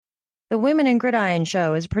The Women in Gridiron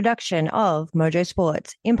Show is a production of Mojo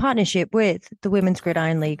Sports in partnership with the Women's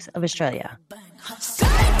Gridiron Leagues of Australia.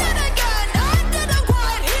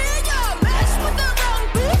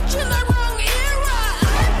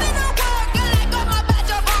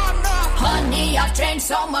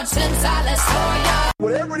 So much since I last saw you.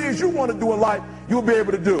 Whatever it is you want to do in life, you'll be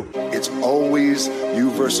able to do. It's always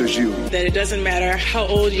you versus you. That it doesn't matter how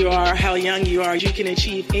old you are, how young you are, you can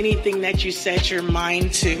achieve anything that you set your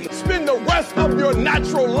mind to. Spend the rest of your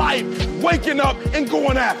natural life waking up and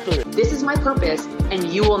going after it. This is my purpose,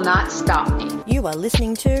 and you will not stop me. You are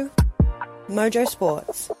listening to Mojo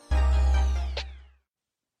Sports.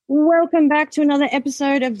 Welcome back to another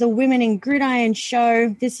episode of the Women in Gridiron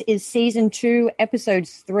Show. This is Season 2, Episode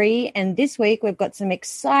 3, and this week we've got some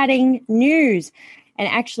exciting news. And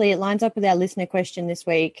actually, it lines up with our listener question this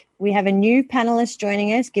week. We have a new panelist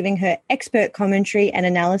joining us, giving her expert commentary and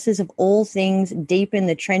analysis of all things deep in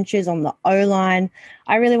the trenches on the O-line.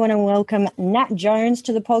 I really want to welcome Nat Jones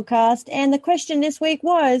to the podcast. And the question this week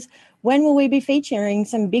was, when will we be featuring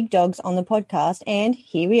some big dogs on the podcast? And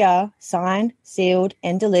here we are, signed, sealed,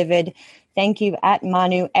 and delivered. Thank you at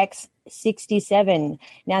ManuX67.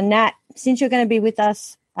 Now, Nat, since you're going to be with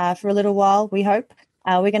us for a little while, we hope,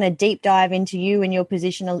 we're going to deep dive into you and your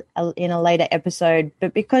position in a later episode.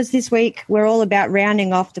 But because this week we're all about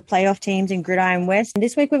rounding off the playoff teams in Gridiron West,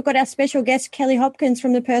 this week we've got our special guest, Kellie Hopkins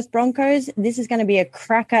from the Perth Broncos. This is going to be a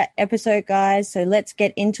cracker episode, guys. So let's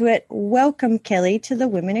get into it. Welcome, Kellie, to the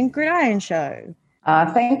Women in Gridiron Show.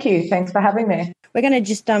 Thank you. Thanks for having me. We're going to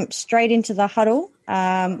just jump straight into the huddle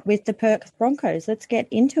with the Perth Broncos. Let's get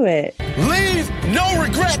into it. Leave no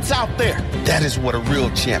regrets out there. That is what a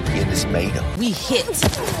real champion is made of. We hit.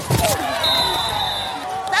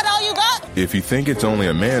 That all you got? If you think it's only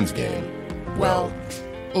a man's game, well,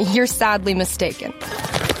 you're sadly mistaken.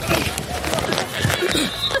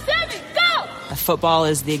 Football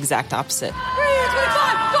is the exact opposite. 3,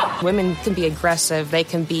 25, go! Women can be aggressive. They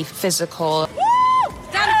can be physical. Woo!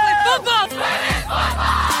 Time to play football!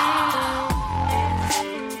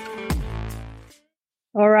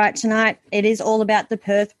 All right, tonight it is all about the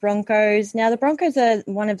Perth Broncos. Now, the Broncos are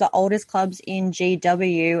one of the oldest clubs in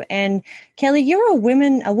GW. And Kellie, you're a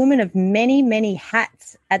woman of many, many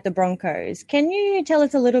hats at the Broncos. Can you tell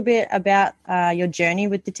us a little bit about your journey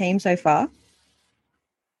with the team so far?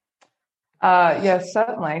 Yes,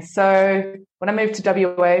 certainly. So when I moved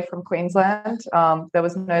to WA from Queensland, there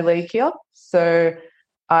was no league here. So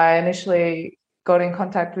I initially got in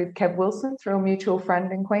contact with Kev Wilson through a mutual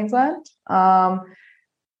friend in Queensland.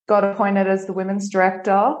 Got appointed as the women's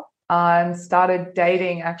director and started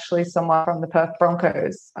dating actually someone from the Perth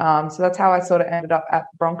Broncos. So that's how I sort of ended up at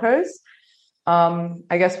the Broncos. I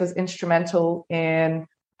guess was instrumental in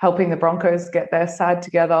helping the Broncos get their side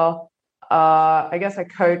together. I guess I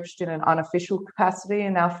coached in an unofficial capacity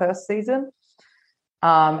in our first season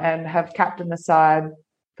and have captained the side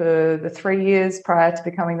for the 3 years prior to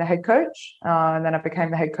becoming the head coach. And then I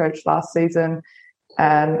became the head coach last season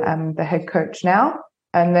and am the head coach now.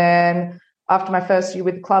 And then after my first year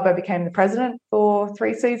with the club, I became the president for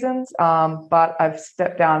 3 seasons. But I've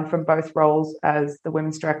stepped down from both roles as the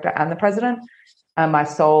women's director and the president. And my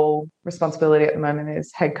sole responsibility at the moment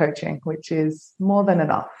is head coaching, which is more than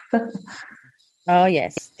enough. Oh,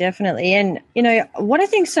 yes, definitely. And, you know, what I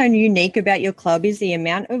think is so unique about your club is the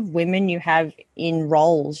amount of women you have in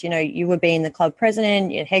roles. You know, you were being the club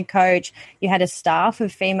president, your head coach, you had a staff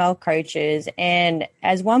of female coaches, and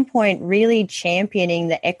as one point really championing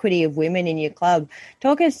the equity of women in your club.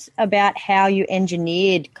 Talk us about how you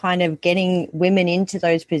engineered kind of getting women into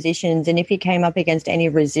those positions and if you came up against any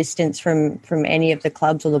resistance from any of the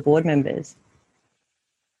clubs or the board members.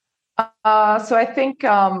 So I think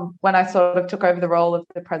when I sort of took over the role of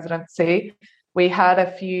the presidency, we had a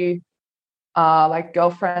few like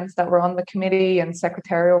girlfriends that were on the committee and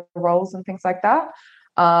secretarial roles and things like that.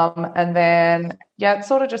 And then, yeah, it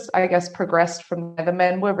sort of just, I guess, progressed from there. The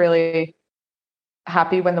men were really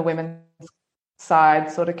happy when the women's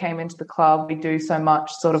side sort of came into the club. We do so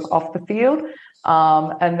much sort of off the field.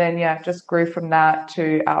 And then, yeah, it just grew from that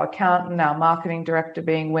to our accountant, our marketing director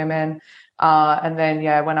being women. And then,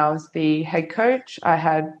 yeah, when I was the head coach, I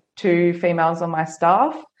had 2 females on my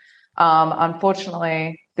staff.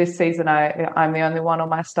 Unfortunately, this season, I'm the only one on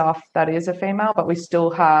my staff that is a female, but we still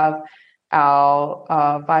have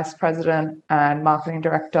our vice president and marketing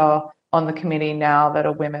director on the committee now that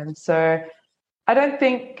are women. So I don't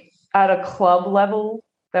think at a club level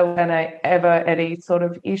there were ever any sort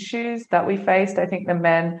of issues that we faced. I think the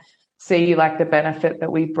men see like the benefit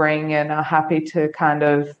that we bring and are happy to kind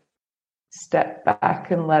of step back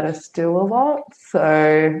and let us do a lot.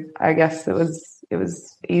 So I guess it was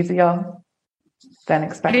easier than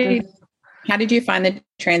expected. How did you find the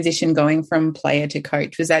transition going from player to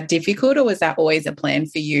coach? Was that difficult, or was that always a plan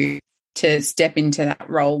for you to step into that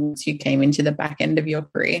role once you came into the back end of your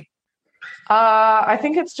career? I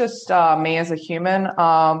think it's just me as a human.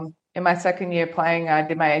 In my second year playing, I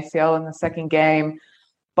did my ACL in the second game,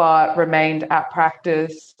 but remained at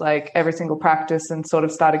practice, like every single practice, and sort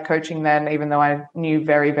of started coaching then, even though I knew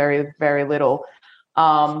very, very, very little,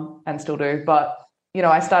 and still do. But,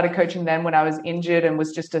 I started coaching then when I was injured and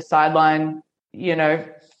was just a sideline,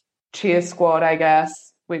 cheer squad, I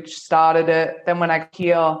guess, which started it. Then when I got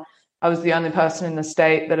here, I was the only person in the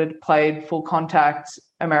state that had played full contact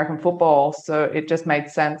American football. So it just made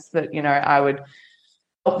sense that, I would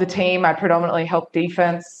help the team. I predominantly helped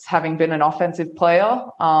defense, having been an offensive player.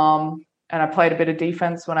 And I played a bit of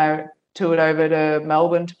defense when I toured over to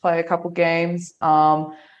Melbourne to play a couple games.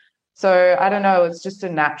 So I don't know, it's just a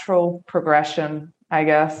natural progression, I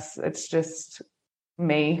guess. It's just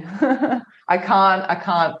me. I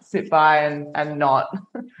can't sit by and not.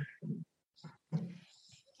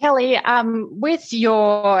 Kellie, with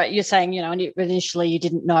you're saying, initially you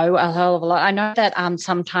didn't know a hell of a lot. I know that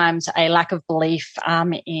sometimes a lack of belief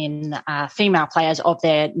in female players of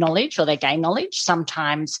their knowledge or their game knowledge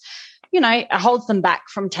sometimes, holds them back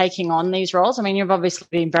from taking on these roles. I mean, you've obviously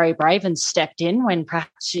been very brave and stepped in when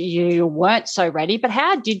perhaps you weren't so ready. But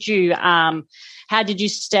how did you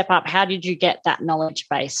step up? How did you get that knowledge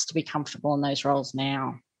base to be comfortable in those roles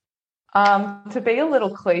now? To be a little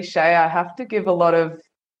cliche, I have to give a lot of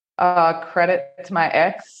credit to my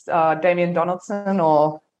ex, Damien Donaldson,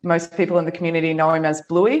 or most people in the community know him as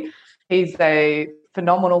Bluey. He's a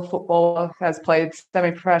phenomenal footballer, has played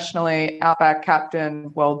semi-professionally, outback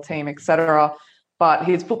captain, world team, etc. But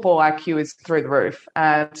his football IQ is through the roof.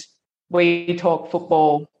 And we talk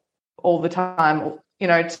football all the time.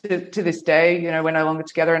 To this day, we're no longer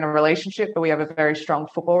together in a relationship, but we have a very strong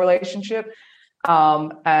football relationship.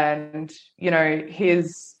 And,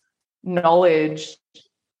 his knowledge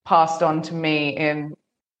passed on to me in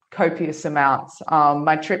copious amounts.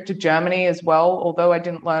 My trip to Germany as well, although I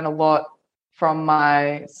didn't learn a lot from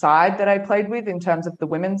my side that I played with in terms of the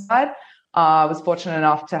women's side, I was fortunate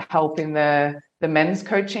enough to help in the men's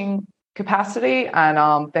coaching capacity,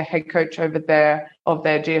 and the head coach over there of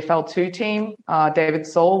their GFL2 team, David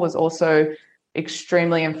Saul, was also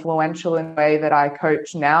extremely influential in the way that I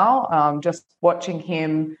coach now. Just watching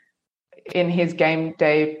him in his game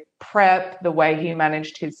day prep, the way he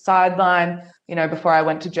managed his sideline. Before I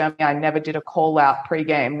went to Germany, I never did a call out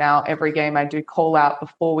pre-game. Now every game I do call out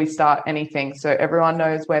before we start anything, so everyone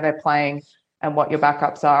knows where they're playing and what your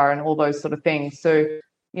backups are and all those sort of things. So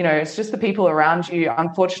it's just the people around you.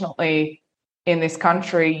 Unfortunately, in this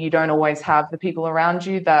country, you don't always have the people around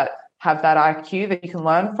you that have that IQ that you can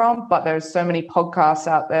learn from, but there's so many podcasts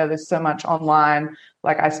out there. There's so much online.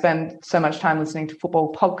 Like, I spend so much time listening to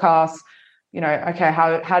football podcasts. Okay,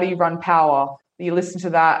 how do you run power? You listen to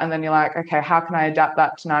that and then you're like, okay, how can I adapt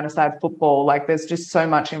that to nine-a-side football? Like, there's just so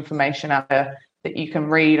much information out there that you can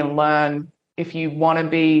read and learn. If you want to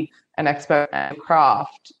be an expert at your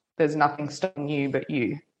craft, there's nothing stopping you but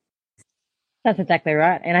you. That's exactly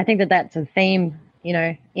right. And I think that that's a theme, in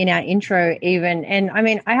our intro even. And I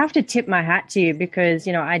mean, I have to tip my hat to you because,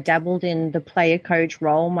 I dabbled in the player coach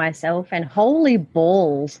role myself, and holy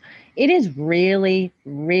balls, it is really,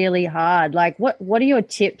 really hard. Like, what are your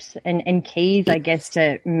tips and keys, I guess,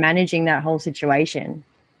 to managing that whole situation?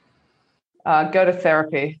 Go to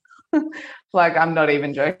therapy. Like, I'm not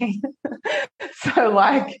even joking. So,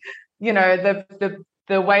 like,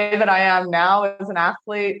 the way that I am now as an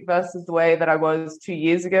athlete versus the way that I was 2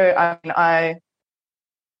 years ago. I mean,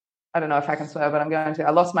 I don't know if I can swear, but I'm going to.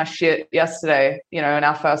 I lost my shit yesterday, in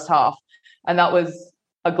our first half. And that was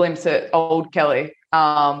a glimpse at old Kellie,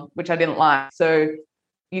 which I didn't like. So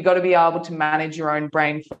you got to be able to manage your own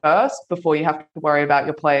brain first before you have to worry about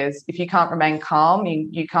your players. If you can't remain calm,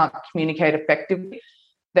 you can't communicate effectively,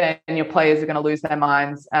 then your players are going to lose their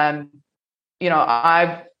minds. And,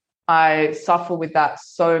 I suffer with that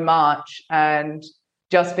so much, and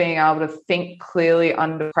just being able to think clearly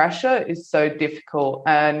under pressure is so difficult.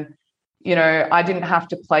 And, I didn't have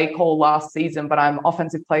to play call last season, but I'm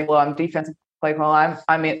offensive play call, I'm defensive play call,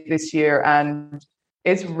 I'm it this year, and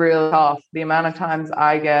it's really tough. The amount of times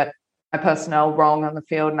I get my personnel wrong on the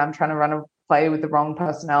field and I'm trying to run a play with the wrong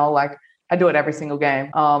personnel, like, I do it every single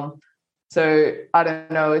game. So I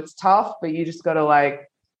don't know, it's tough, but you just got to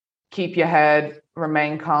keep your head,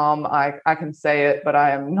 remain calm. I can say it, but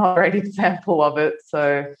I am not a great example of it.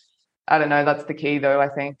 So I don't know. That's the key, though, I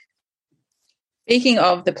think. Speaking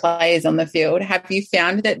of the players on the field, have you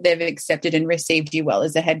found that they've accepted and received you well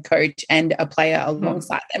as a head coach and a player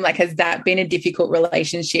alongside them? Like, has that been a difficult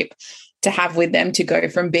relationship to have with them, to go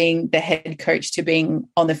from being the head coach to being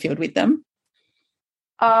on the field with them?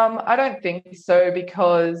 I don't think so,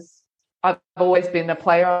 because I've always been a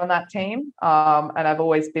player on that team, and I've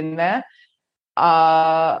always been there.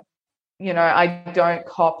 I don't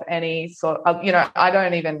cop any sort of, I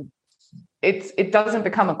don't even, it doesn't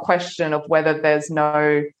become a question of whether there's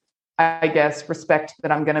no, I guess, respect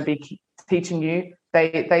that I'm going to be teaching you.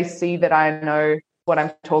 They see that I know what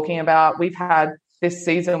I'm talking about. We've had this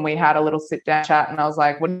season, we had a little sit down chat, and I was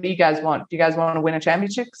like, what do you guys want? Do you guys want to win a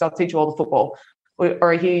championship? Because I'll teach you all the football.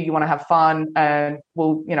 Or here you want to have fun, and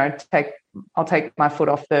we'll, I'll take my foot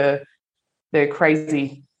off the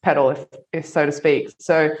crazy pedal, if so to speak.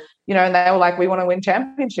 So, and they were like, we want to win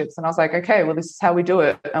championships. And I was like, okay, well, this is how we do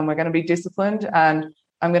it. And we're going to be disciplined, and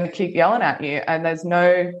I'm going to keep yelling at you. And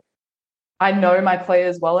I know my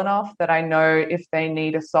players well enough that I know if they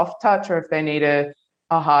need a soft touch or if they need a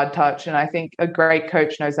hard touch. And I think a great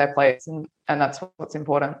coach knows their players, and that's what's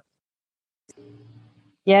important.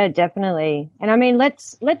 Yeah, definitely. And I mean,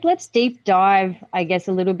 let's deep dive, I guess,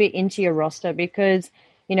 a little bit into your roster, because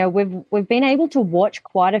we've been able to watch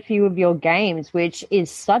quite a few of your games, which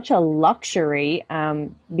is such a luxury,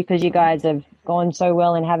 because you guys have gone so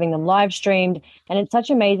well in having them live streamed, and it's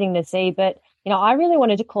such amazing to see. But I really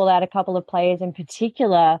wanted to call out a couple of players in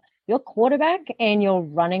particular. Your quarterback and your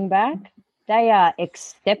running back, they are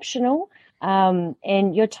exceptional,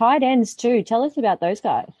 and your tight ends too. Tell us about those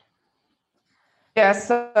guys. Yeah,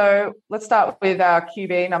 so let's start with our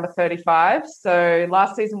QB, number 35. So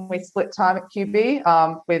last season we split time at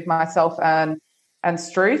QB with myself and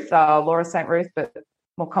Struth, Laura St. Ruth, but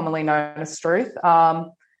more commonly known as Struth.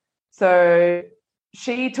 So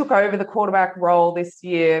she took over the quarterback role this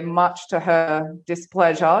year, much to her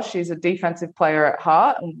displeasure. She's a defensive player at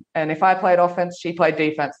heart, and if I played offense, she played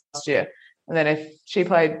defense last year. And then if she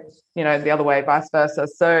played, the other way, vice versa.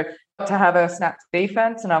 So to have her snap to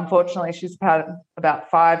defense, and unfortunately she's had about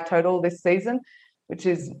 5 total this season, which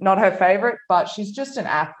is not her favorite, but she's just an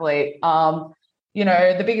athlete.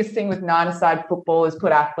 The biggest thing with 9-a-side football is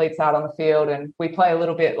put athletes out on the field, and we play a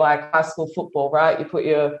little bit like high school football, right? You put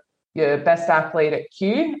your best athlete at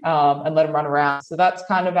Q and let them run around. So that's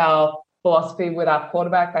kind of our philosophy with our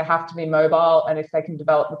quarterback. They have to be mobile, and if they can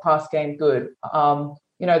develop the pass game, good.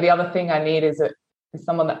 The other thing I need is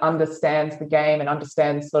someone that understands the game and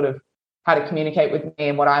understands sort of how to communicate with me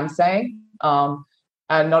and what I'm saying. And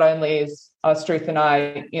not only is Struth and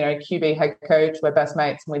I, QB head coach, we're best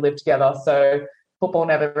mates and we live together. So football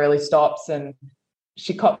never really stops, and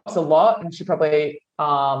she cops a lot, and she probably,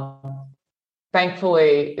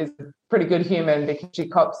 thankfully, is a pretty good human, because she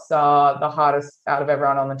cops the hardest out of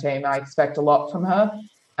everyone on the team. I expect a lot from her.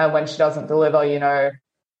 And when she doesn't deliver,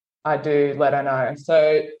 I do let her know.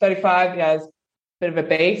 So 35, is a bit of a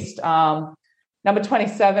beast. Number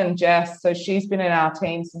 27, Jess. So she's been in our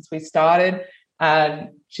team since we started, and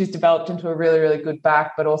she's developed into a really, really good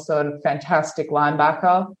back, but also a fantastic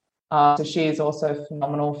linebacker. So she is also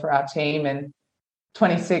phenomenal for our team. And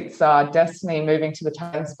 26, Destiny, moving to the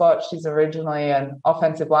tight end spot. She's originally an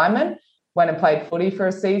offensive lineman, went and played footy for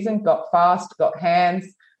a season, got fast, got hands,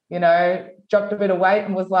 dropped a bit of weight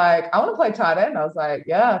and was like, I want to play tight end. I was like,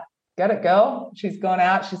 yeah, get it, girl. She's gone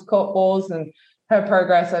out, she's caught balls, and her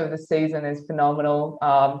progress over the season is phenomenal.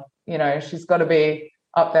 She's got to be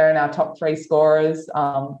up there in our top 3 scorers,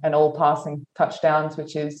 and all passing touchdowns,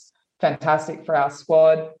 which is fantastic for our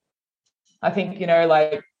squad. I think,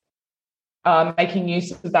 making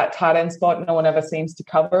use of that tight end spot, no one ever seems to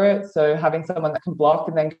cover it. So having someone that can block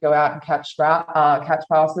and then go out and catch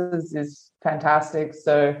passes is fantastic.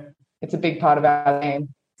 So it's a big part of our game.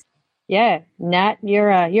 Yeah, Nat,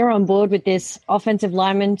 you're on board with this offensive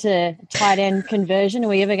lineman to tight end conversion. Are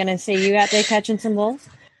we ever going to see you out there catching some balls?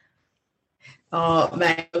 Oh,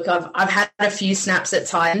 man, look, I've had a few snaps at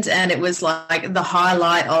tight end, and it was like the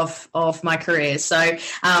highlight of my career. So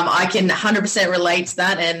I can 100% relate to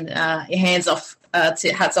that, and hats off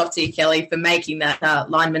to you, Kellie, for making that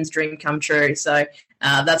lineman's dream come true. So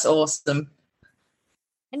that's awesome.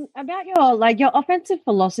 And about your offensive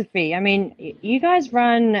philosophy, I mean, you guys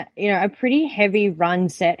run, a pretty heavy run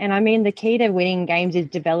set. And I mean, the key to winning games is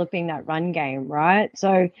developing that run game, right?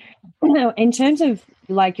 So in terms of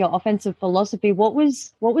your offensive philosophy, what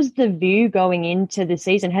was the view going into the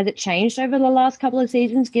season? Has it changed over the last couple of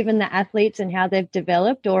seasons, given the athletes and how they've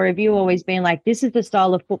developed? Or have you always been like, this is the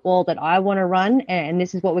style of football that I want to run, and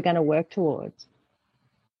this is what we're going to work towards?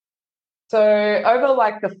 So over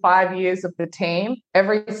like the 5 years of the team,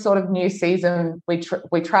 every sort of new season, we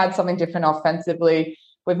tried something different offensively.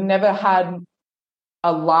 We've never had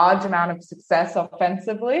a large amount of success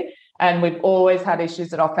offensively, and we've always had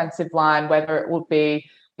issues at offensive line, whether it would be,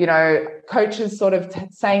 coaches sort of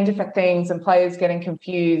saying different things and players getting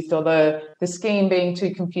confused, or the scheme being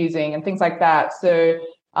too confusing and things like that. So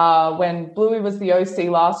when Bluey was the OC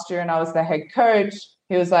last year and I was the head coach,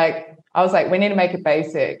 I was like, we need to make it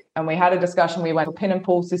basic. And we had a discussion. We went to a pin and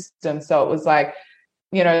pull system. So it was like,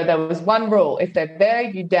 there was one rule. If they're there,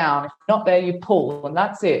 you down. If not there, you pull. And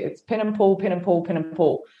that's it. It's pin and pull, pin and pull, pin and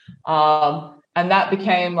pull. And that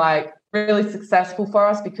became like really successful for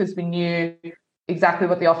us because we knew exactly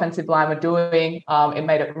what the offensive line were doing. It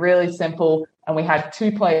made it really simple. And we had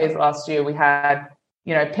 2 players last year. We had,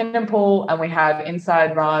 pin and pull, and we had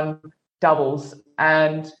inside run doubles.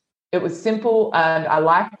 And it was simple and I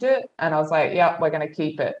liked it. And I was like, yeah, we're going to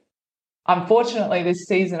keep it. Unfortunately, this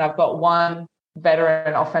season, I've got one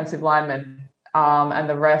veteran offensive lineman and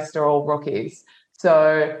the rest are all rookies.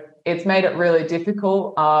 So it's made it really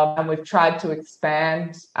difficult. And we've tried to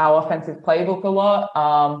expand our offensive playbook a lot.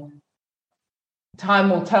 Time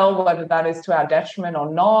will tell whether that is to our detriment or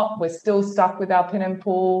not. We're still stuck with our pin and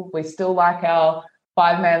pull. We still like our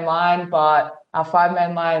 5-man line, but our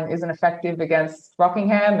 5-man line isn't effective against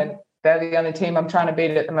Rockingham, and they're the only team I'm trying to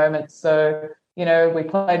beat at the moment. So, we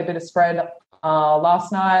played a bit of spread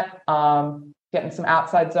last night, getting some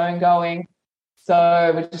outside zone going.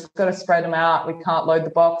 So we just got to spread them out. We can't load the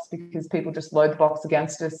box because people just load the box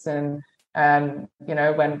against us. And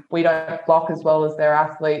when we don't block as well as their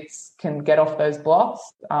athletes can get off those blocks,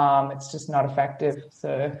 it's just not effective.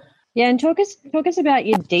 So yeah, and talk us about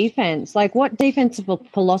your defense. Like, what defensive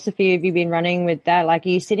philosophy have you been running with that? Like, are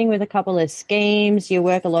you sitting with a couple of schemes? You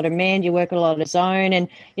work a lot of man, you work a lot of zone, and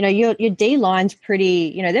your D line's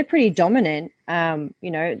pretty. They're pretty dominant.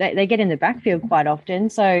 They get in the backfield quite often.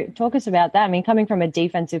 So talk us about that. I mean, coming from a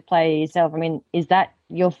defensive player yourself, I mean, is that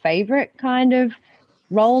your favorite kind of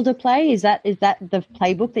role to play? Is that the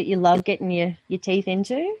playbook that you love getting your teeth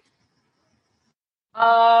into?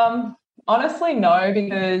 Honestly, no,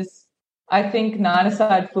 because I think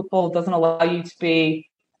 9-a-side football doesn't allow you to be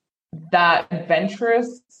that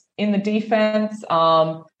adventurous in the defense.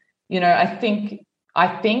 I think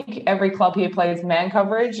every club here plays man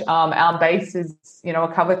coverage. Our base is, a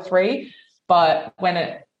cover 3, but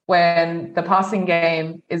when the passing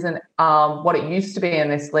game isn't what it used to be in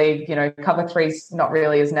this league, cover 3 is not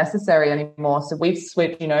really as necessary anymore. So we've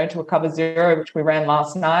switched, to a cover 0, which we ran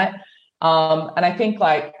last night. And I think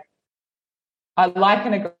I like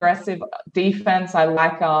an aggressive defense. I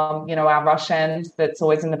like, our rush end that's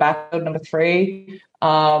always in the backfield, number 3,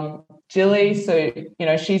 Jilly. So,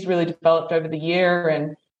 she's really developed over the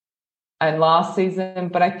year and last season.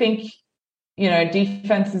 But I think,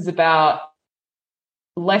 defense is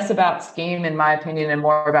less about scheme, in my opinion, and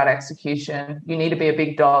more about execution. You need to be a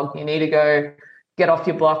big dog. You need to go get off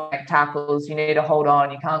your block, make tackles. You need to hold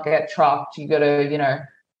on. You can't get trucked. You got to,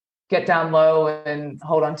 get down low and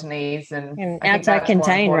hold on to knees and outside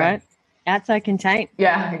contain, right? Outside contain.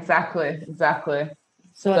 Yeah, exactly.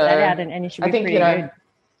 Sort that out and it should be pretty good.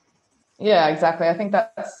 Yeah, exactly. I think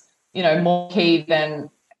that's, more key than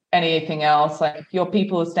anything else. Like, if your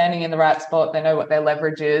people are standing in the right spot, they know what their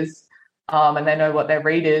leverage is, and they know what their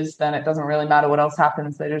read is, then it doesn't really matter what else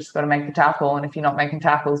happens. They just got to make the tackle. And if you're not making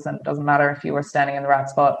tackles, then it doesn't matter if you were standing in the right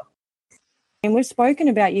spot. And we've spoken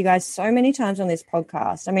about you guys so many times on this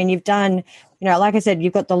podcast. I mean, you've done, like I said,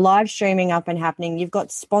 you've got the live streaming up and happening. You've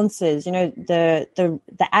got sponsors, the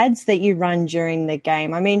ads that you run during the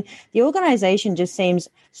game. I mean, the organization just seems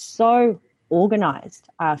so organized,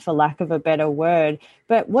 for lack of a better word.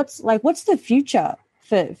 But what's the future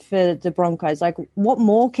for the Broncos? Like, what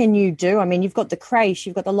more can you do? I mean, you've got the creche,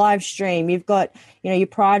 you've got the live stream, you've got, your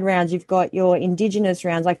pride rounds, you've got your Indigenous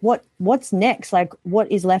rounds. Like, what's next? Like,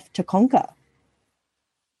 what is left to conquer?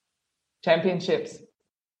 Championships.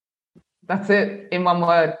 That's it in one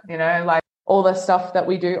word. All the stuff that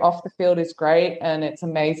we do off the field is great, and it's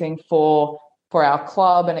amazing for our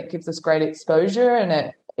club, and it gives us great exposure,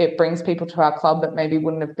 and it brings people to our club that maybe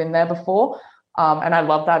wouldn't have been there before. And I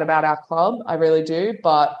love that about our club. I really do.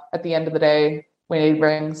 But at the end of the day, we need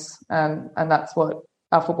rings, and that's what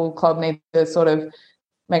our football club needs to sort of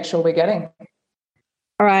make sure we're getting.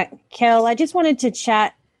 All right, Kel, I just wanted to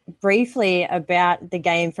chat briefly about the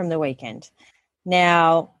game from the weekend.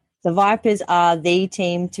 Now, the Vipers are the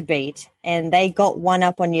team to beat, and they got one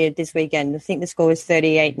up on you this weekend. I think the score was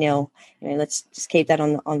 38-0. Let's just keep that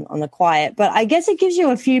on the quiet. But I guess it gives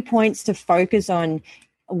you a few points to focus on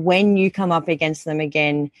when you come up against them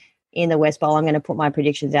again in the West Bowl. I'm going to put my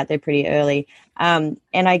predictions out there pretty early. And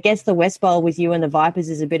I guess the West Bowl with you and the Vipers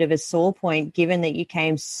is a bit of a sore point, given that you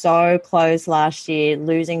came so close last year,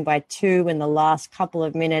 losing by 2 in the last couple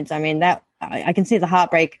of minutes. I mean, that I can see the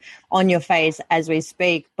heartbreak on your face as we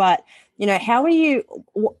speak. But, you know, how are you?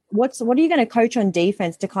 What are you going to coach on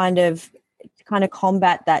defense to kind of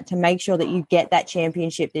combat that, to make sure that you get that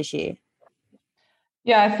championship this year?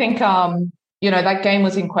 Yeah, I think that game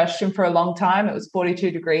was in question for a long time. It was 42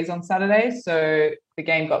 degrees on Saturday, so the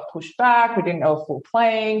game got pushed back. We didn't know if we were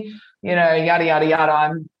playing, yada, yada, yada.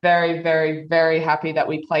 I'm very, very, very happy that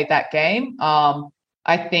we played that game.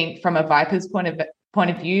 I think from a Vipers point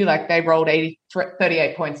of view, like, they rolled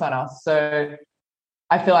 38 points on us. So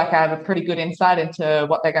I feel like I have a pretty good insight into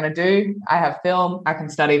what they're going to do. I have film. I can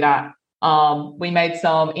study that. We made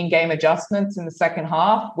some in-game adjustments in the second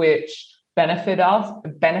half, which benefited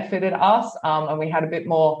us, and we had a bit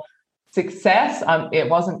more success. It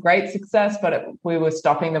wasn't great success, but we were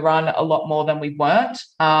stopping the run a lot more than we weren't.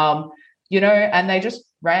 And they just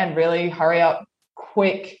ran really hurry up,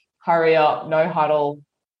 quick, hurry up, no huddle,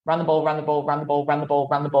 run the ball, run the ball, run the ball, run the ball,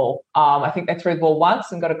 run the ball. I think they threw the ball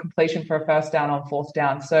once and got a completion for a first down on fourth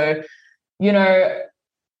down. So,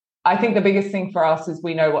 I think the biggest thing for us is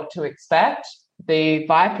we know what to expect. The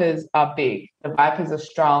Vipers are big, the Vipers are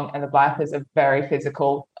strong, and the Vipers are very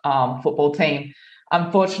physical football team.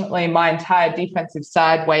 Unfortunately, my entire defensive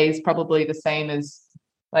side weighs probably the same as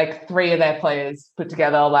like 3 of their players put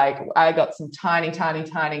together. Like, I got some tiny, tiny,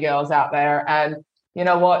 tiny girls out there, and you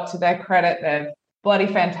know what? To their credit, they're bloody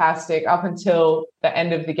fantastic. Up until the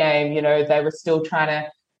end of the game, they were still trying to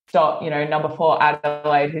stop, number 4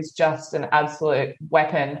 Adelaide, who's just an absolute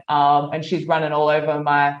weapon. And she's running all over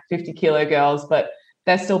my 50-kilo girls, but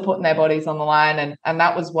they're still putting their bodies on the line. And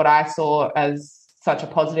that was what I saw as such a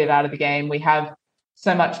positive out of the game. We have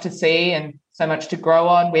so much to see and so much to grow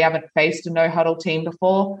on. We haven't faced a no-huddle team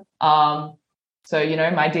before. So,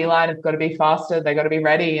 my D-line have got to be faster. They've got to be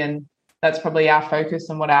ready. And that's probably our focus,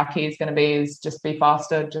 and what our key is going to be is just be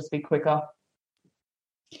faster, just be quicker.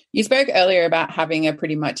 You spoke earlier about having a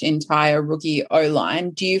pretty much entire rookie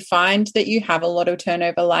O-line. Do you find that you have a lot of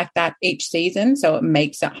turnover like that each season, so it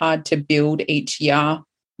makes it hard to build each year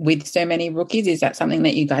with so many rookies? Is that something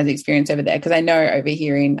that you guys experience over there? Because I know over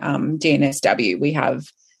here in GNSW we have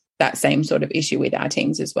that same sort of issue with our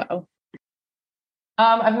teams as well.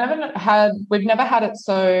 We've never had it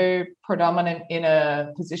so predominant in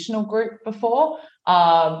a positional group before.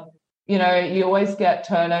 You always get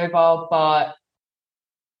turnover, but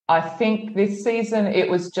I think this season it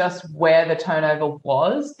was just where the turnover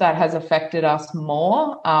was that has affected us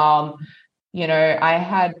more. I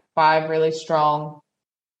had 5 really strong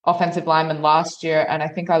offensive linemen last year, and I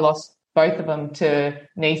think I lost both of them to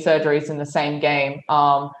knee surgeries in the same game.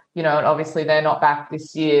 And obviously they're not back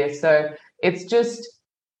this year. So it's just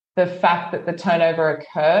the fact that the turnover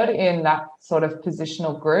occurred in that sort of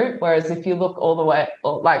positional group. Whereas if you look all the way,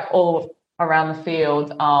 like all around the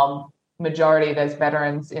field, majority there's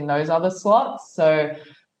veterans in those other slots. So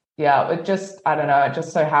yeah, it just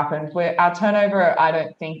so happened. Our turnover, I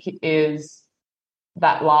don't think is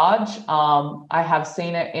that large. I have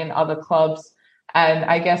seen it in other clubs, and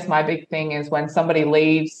I guess my big thing is when somebody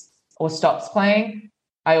leaves or stops playing,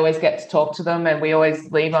 I always get to talk to them, and we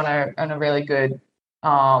always leave on a really good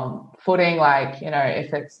footing. Like,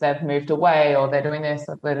 if it's they've moved away or they're doing this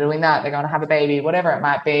or they're doing that, they're going to have a baby, whatever it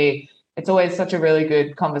might be. It's always such a really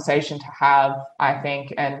good conversation to have, I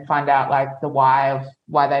think, and find out like the why of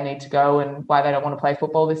why they need to go and why they don't want to play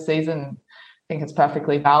football this season. I think it's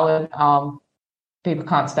perfectly valid. People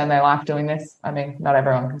can't spend their life doing this. I mean, not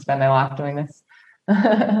everyone can spend their life doing this.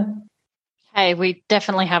 Hey, we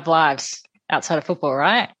definitely have lives outside of football,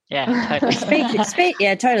 right? Yeah, totally. Speak.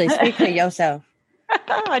 Yeah, totally. Speak for yourself.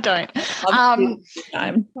 I don't.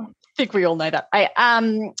 I think we all know that.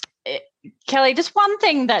 Kellie, just one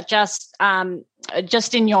thing that just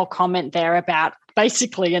in your comment there about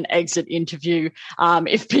basically an exit interview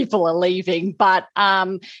if people are leaving, but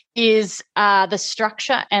is the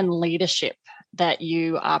structure and leadership that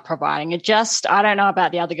you are providing. It just, I don't know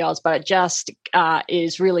about the other girls, but it just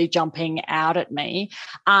is really jumping out at me.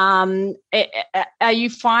 Are you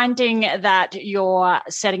finding that you're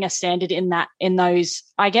setting a standard in those,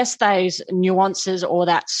 I guess, those nuances or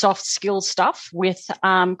that soft skill stuff with,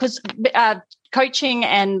 because coaching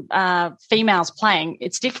and females playing,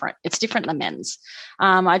 it's different. It's different than men's.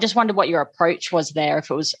 I just wondered what your approach was there, if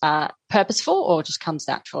it was purposeful or just comes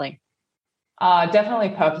naturally. Definitely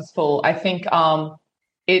purposeful. I think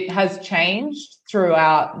it has changed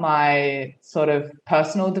throughout my sort of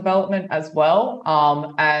personal development as well.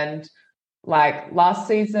 And like last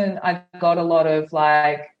season, I got a lot of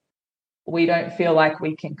like we don't feel like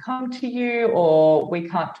we can come to you, or we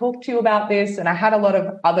can't talk to you about this. And I had a lot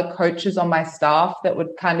of other coaches on my staff that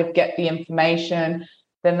would kind of get the information.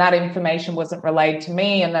 Then that information wasn't relayed to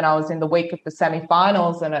me. And then I was in the week of the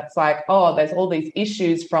semifinals, and it's like, oh, there's all these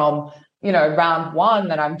issues from, round one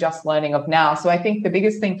that I'm just learning of now. So I think the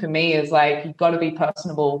biggest thing for me is like, you've got to be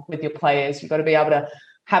personable with your players. You've got to be able to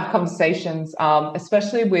have conversations,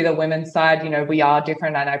 especially with a women's side. We are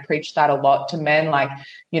different. And I preach that a lot to men. Like,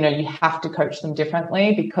 you have to coach them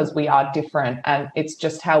differently because we are different, and it's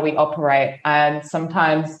just how we operate. And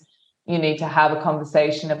sometimes you need to have a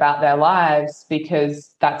conversation about their lives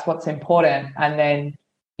because that's what's important. And then,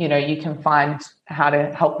 you can find how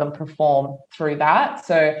to help them perform through that.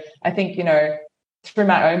 So I think, through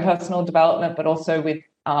my own personal development, but also with,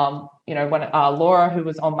 when Laura, who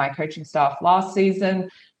was on my coaching staff last season,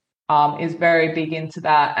 is very big into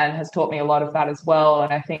that and has taught me a lot of that as well.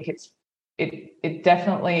 And I think it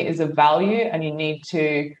definitely is a value, and you need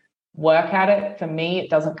to work at it. For me, it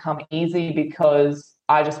doesn't come easy because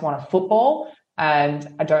I just want a football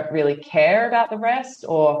and I don't really care about the rest,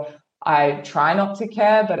 or I try not to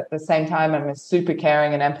care, but at the same time, I'm a super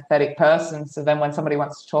caring and empathetic person. So then when somebody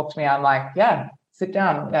wants to talk to me, I'm like, yeah, sit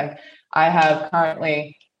down. Like, I have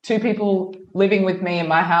currently 2 people living with me in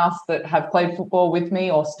my house that have played football with me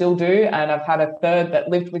or still do. And I've had a third that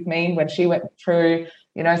lived with me when she went through,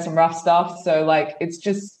 some rough stuff. So like, it's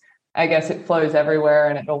just, I guess it flows everywhere,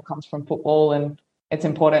 and it all comes from football. And it's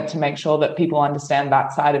important to make sure that people understand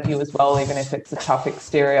that side of you as well, even if it's a tough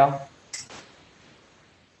exterior.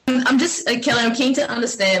 I'm just, Kellie, I'm keen to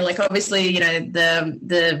understand, like, obviously,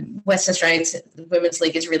 the Western Australian Women's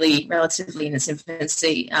League is really relatively in its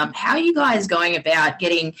infancy. How are you guys going about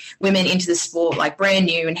getting women into the sport, like brand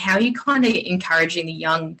new, and how are you kind of encouraging the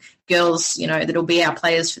young girls, that'll be our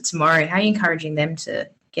players for tomorrow? How are you encouraging them to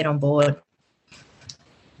get on board?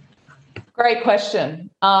 Great question.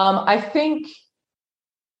 I think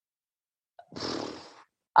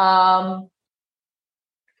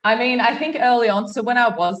I think early on, so when I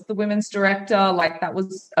was the women's director, like, that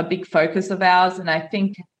was a big focus of ours. And I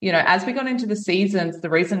think, as we got into the seasons, the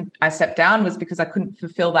reason I stepped down was because I couldn't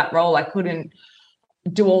fulfill that role. I couldn't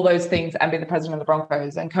do all those things and be the president of the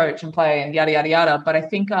Broncos and coach and play and yada, yada, yada. But I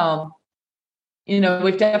think,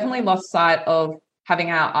 we've definitely lost sight of having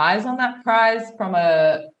our eyes on that prize from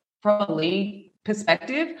a league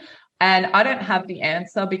perspective. And I don't have the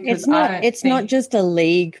answer because it's not just a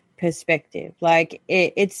league perspective. Like,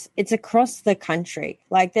 it's across the country.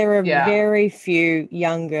 Like, there are very few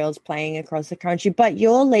young girls playing across the country, but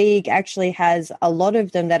your league actually has a lot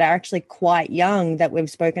of them that are actually quite young that we've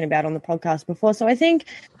spoken about on the podcast before. So I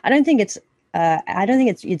don't think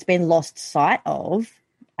it's been lost sight of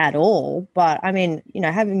at all. But I mean,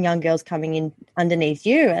 having young girls coming in underneath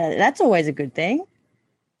you, that's always a good thing.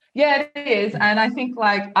 Yeah, it is. And I think,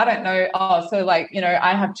 like, I don't know.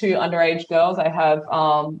 I have 2 underage girls. I have,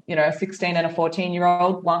 a 16 and a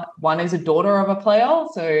 14-year-old. One is a daughter of a player.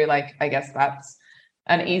 So, like, I guess that's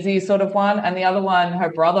an easy sort of one. And the other one,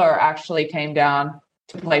 her brother actually came down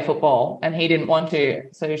to play football and he didn't want to.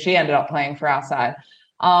 So she ended up playing for our side.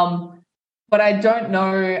 But I don't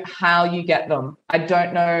know how you get them. I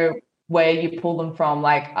don't know where you pull them from.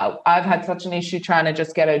 Like, I've had such an issue trying to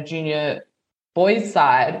just get a junior boys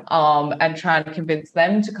side and trying to convince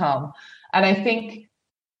them to come. And I think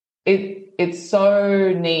it's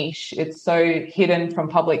so niche, it's so hidden from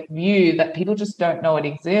public view that people just don't know it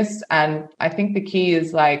exists. And I think the key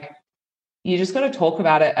is, like, you just got to talk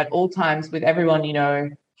about it at all times with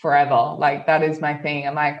everyone forever. Like, that is my thing.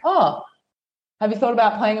 I'm like, oh, have you thought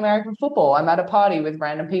about playing American football? I'm at a party with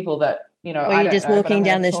random people that or you're just walking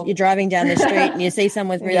down you're driving down the street and you see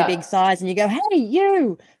someone with really big size and you go, hey,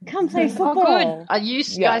 you, come play football. Oh, good. Are you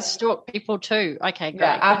guys stalk people too? Okay, great.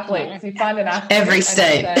 Yeah, athletes. You find an athlete. Every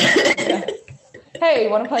state. Hey,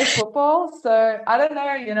 you want to play football? So I don't know,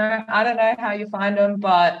 I don't know how you find them,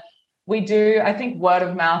 but we do. I think word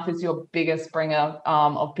of mouth is your biggest bringer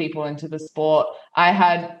of people into the sport. I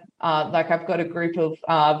had, I've got a group of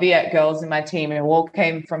Viet girls in my team who all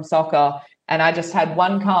came from soccer. And I just had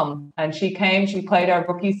one come, and she came, she played her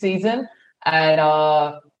rookie season, and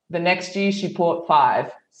the next year she brought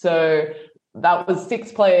 5. So that was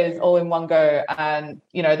 6 players all in one go. And,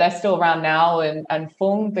 they're still around now. And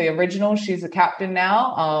Fung, the original, she's a captain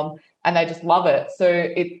now, and they just love it. So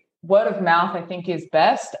word of mouth, I think, is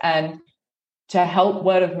best. And to help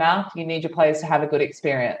word of mouth, you need your players to have a good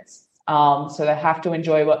experience. So they have to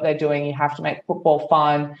enjoy what they're doing. You have to make football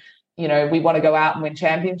fun. We want to go out and win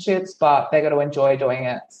championships, but they got to enjoy doing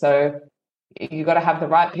it. So you got to have the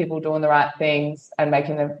right people doing the right things and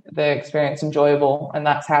making the experience enjoyable. And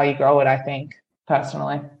that's how you grow it, I think,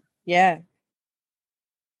 personally. Yeah.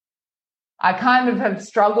 I kind of have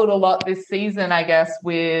struggled a lot this season, I guess,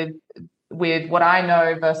 with what I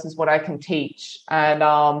know versus what I can teach. And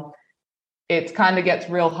it kind of gets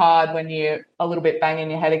real hard when you're a little bit banging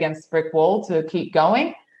your head against the brick wall to keep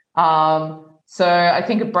going. So I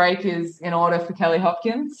think a break is in order for Kellie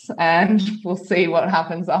Hopkins, and we'll see what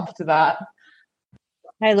happens after that.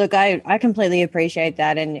 Hey, look, I completely appreciate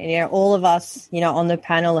that. And, all of us, on the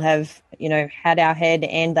panel have, had our head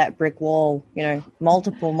and that brick wall,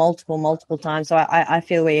 multiple times. So I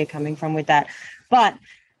feel where you're coming from with that. But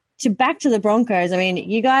back to the Broncos, I mean,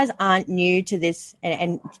 you guys aren't new to this,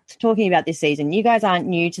 and talking about this season, you guys aren't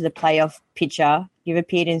new to the playoff picture. You've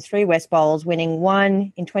appeared in 3 West Bowls, winning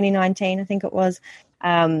 1 in 2019, I think it was.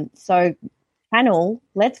 So, panel,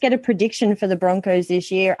 let's get a prediction for the Broncos this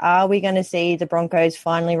year. Are we going to see the Broncos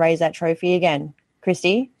finally raise that trophy again?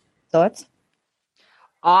 Christy, thoughts?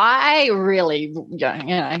 I really,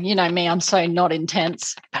 you know me, I'm so not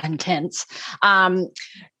intense.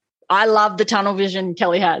 I love the tunnel vision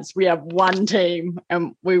Kellie has. We have one team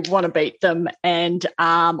and we want to beat them. And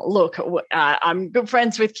look, I'm good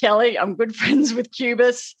friends with Kellie. I'm good friends with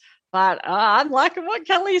Cubis, but I'm liking what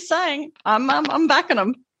Kellie's saying. I'm backing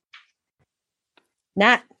them.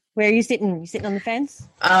 Nat, where are you sitting? You sitting on the fence?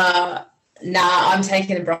 Nah, I'm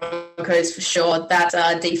taking the Broncos for sure.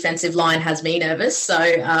 That defensive line has me nervous.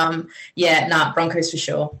 So, Broncos for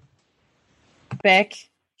sure. Beck,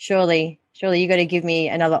 surely you got to give me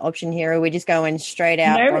another option here, or we're just going straight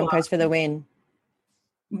out Broncos for the win.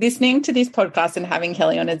 Listening to this podcast and having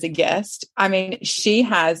Kellie on as a guest, I mean, she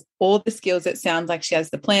has all the skills. It sounds like she has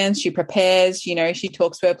the plans. She prepares, she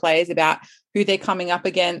talks to her players about who they're coming up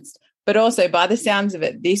against. But also, by the sounds of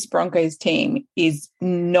it, this Broncos team is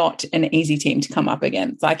not an easy team to come up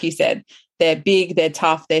against. Like you said, they're big, they're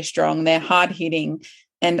tough, they're strong, they're hard-hitting.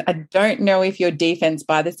 And I don't know if your defense,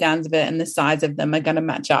 by the sounds of it and the size of them, are going to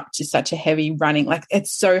match up to such a heavy running. Like,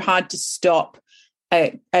 it's so hard to stop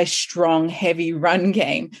a strong, heavy run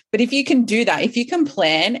game. But if you can do that, if you can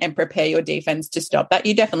plan and prepare your defense to stop that,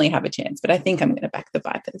 you definitely have a chance. But I think I'm going to back the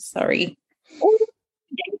Vipers. Sorry.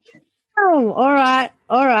 Oh, all right.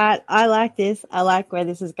 I like this. I like where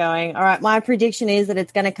this is going. All right. My prediction is that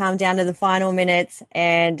it's going to come down to the final minutes.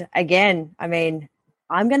 And again, I mean,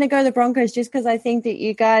 I'm going to go the Broncos just because I think that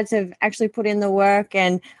you guys have actually put in the work,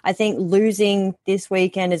 and I think losing this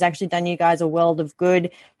weekend has actually done you guys a world of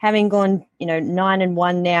good. Having gone,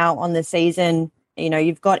 9-1 now on the season,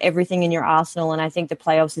 you've got everything in your arsenal, and I think the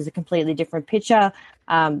playoffs is a completely different picture.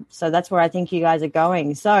 So that's where I think you guys are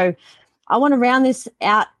going. So I want to round this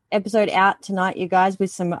episode out tonight, you guys,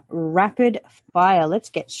 with some rapid fire. Let's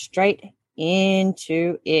get straight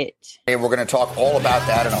into it. Hey, we're going to talk all about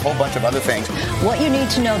that and a whole bunch of other things. What you need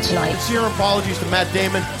to know tonight. Sincere apologies to Matt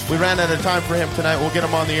Damon. We ran out of time for him tonight. We'll get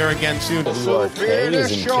him on the air again soon. Oh,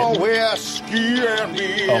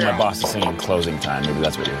 my boss is singing Closing Time. Maybe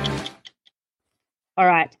that's what you're hearing. All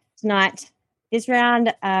right. Tonight, this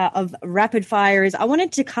round of rapid fire is I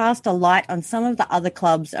wanted to cast a light on some of the other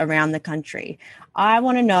clubs around the country. I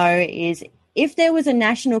want to know is if there was a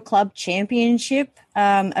national club championship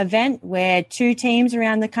event where 2 teams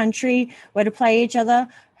around the country were to play each other,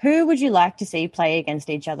 who would you like to see play against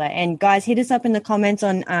each other? And guys, hit us up in the comments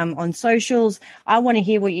on socials. I want to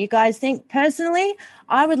hear what you guys think. Personally,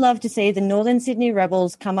 I would love to see the Northern Sydney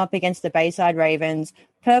Rebels come up against the Bayside Ravens,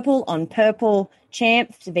 purple on purple,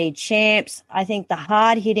 champs v champs. I think the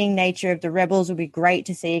hard-hitting nature of the Rebels would be great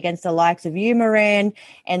to see against the likes of you, Moran,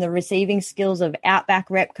 and the receiving skills of Outback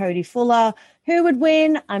rep Cody Fuller. Who would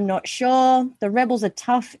win? I'm not sure. The Rebels are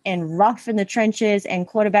tough and rough in the trenches, and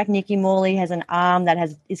quarterback Nicky Morley has an arm that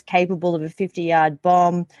is capable of a 50-yard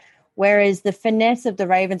bomb. Whereas the finesse of the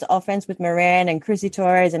Ravens offense with Moran and Chrissy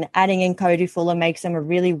Torres and adding in Cody Fuller makes them a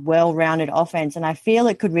really well-rounded offense. And I feel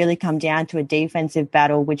it could really come down to a defensive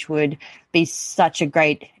battle, which would be such a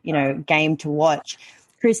great, game to watch.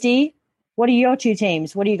 Christy, what are your 2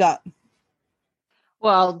 teams? What do you got?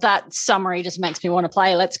 Well, that summary just makes me want to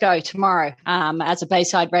play. Let's go tomorrow as a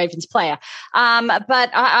Bayside Ravens player. But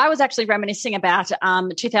I was actually reminiscing about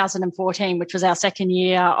 2014, which was our second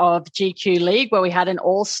year of GQ League, where we had an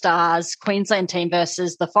all-stars Queensland team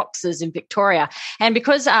versus the Foxes in Victoria. And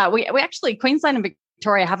because we actually, Queensland and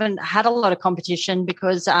Victoria haven't had a lot of competition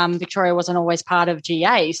because Victoria wasn't always part of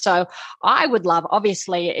GA. So I would love,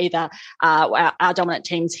 obviously, either our dominant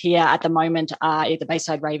teams here at the moment are either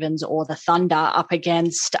Bayside Ravens or the Thunder up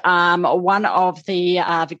against one of the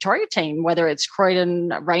Victoria team, whether it's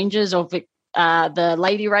Croydon Rangers or the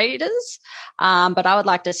Lady Raiders. But I would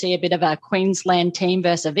like to see a bit of a Queensland team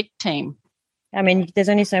versus a Vic team. I mean, there's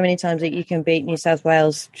only so many times that you can beat New South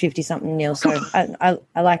Wales 50-something nil, so I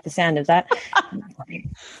like the sound of that.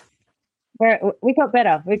 We got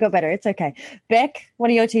better. It's okay. Beck, what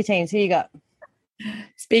are your two teams? Who you got?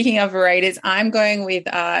 Speaking of Raiders, I'm going with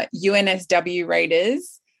UNSW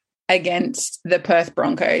Raiders against the Perth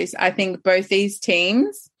Broncos. I think both these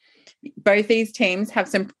teams have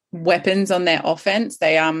some weapons on their offense.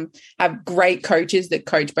 They have great coaches that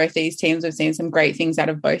coach both these teams. We've seen some great things out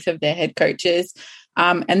of both of their head coaches.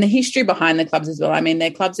 And the history behind the clubs as well. I mean, they're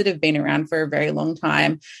clubs that have been around for a very long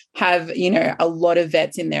time, have, a lot of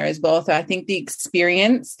vets in there as well. So I think the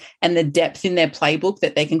experience and the depth in their playbook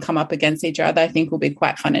that they can come up against each other, I think will be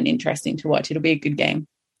quite fun and interesting to watch. It'll be a good game.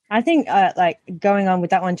 I think, going on with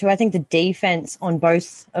that one too, I think the defense on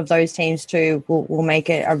both of those teams too will make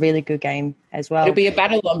it a really good game as well. It'll be a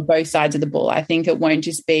battle on both sides of the ball. I think it won't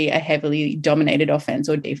just be a heavily dominated offense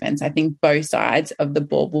or defense. I think both sides of the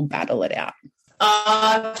ball will battle it out.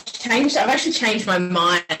 I've actually changed my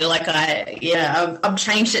mind. I've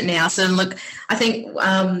changed it now. So look, I think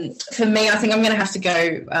for me, I think I'm going to have to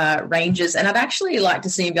go Rangers, and I'd actually like to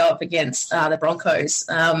see them go up against the Broncos.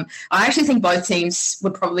 I actually think both teams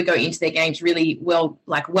would probably go into their games really well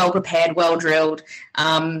prepared, well drilled,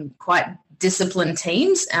 quite disciplined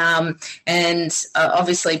teams.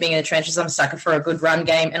 Obviously being in the trenches, I'm a sucker for a good run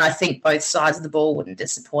game, and I think both sides of the ball wouldn't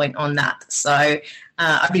disappoint on that. So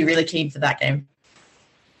I'd be really keen for that game.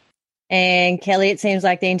 And Kelly, it seems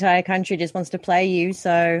like the entire country just wants to play you.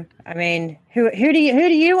 So, I mean, who do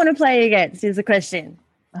you want to play against is the question.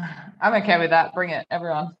 I'm okay with that. Bring it,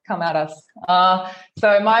 everyone. Come at us.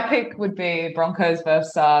 So my pick would be Broncos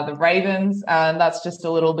versus the Ravens, and that's just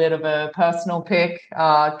a little bit of a personal pick.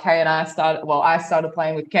 Kay and I started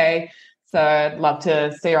playing with Kay, so I'd love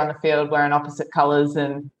to see her on the field wearing opposite colours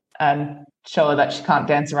and show her that she can't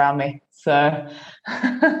dance around me. So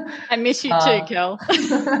I miss you too, Kel.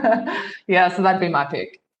 Yeah, so that'd be my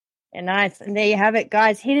pick. Yeah, nice. And there you have it,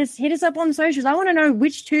 guys. Hit us up on socials. I want to know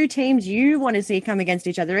which two teams you want to see come against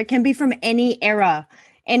each other. It can be from any era.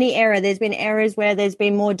 There's been eras where there's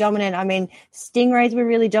been more dominant. I mean, Stingrays were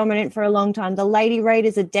really dominant for a long time. The Lady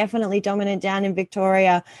Raiders are definitely dominant down in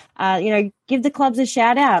Victoria. Give the clubs a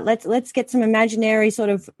shout out. Let's get some imaginary sort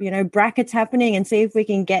of, brackets happening and see if we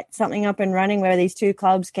can get something up and running where these two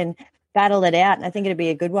clubs can battle it out. And I think it'd be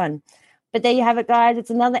a good one. But there you have it, guys. It's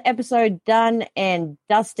another episode done and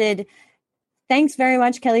dusted. Thanks very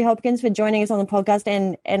much, Kellie Hopkins, for joining us on the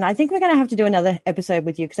podcast. And I think we're going to have to do another episode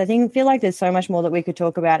with you because I feel like there's so much more that we could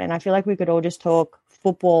talk about. And I feel like we could all just talk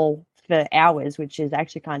football for hours, which is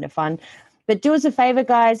actually kind of fun. But do us a favor,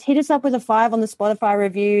 guys. Hit us up with a 5 on the Spotify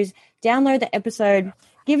reviews. Download the episode.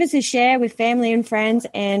 Give us a share with family and friends.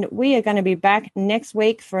 And we are going to be back next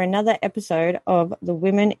week for another episode of the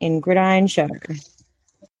Women in Gridiron Show.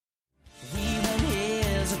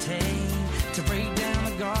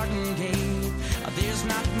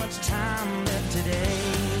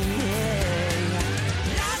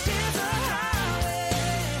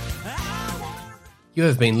 You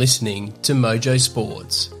have been listening to Mojo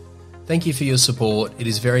Sports. Thank you for your support. It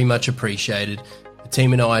is very much appreciated. The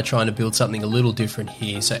team and I are trying to build something a little different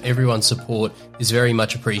here, so everyone's support is very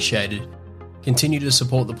much appreciated. Continue to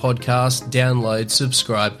support the podcast, download,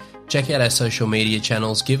 subscribe, check out our social media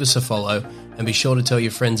channels, give us a follow, and be sure to tell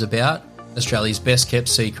your friends about Australia's best kept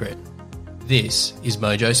secret. This is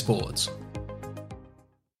Mojo Sports.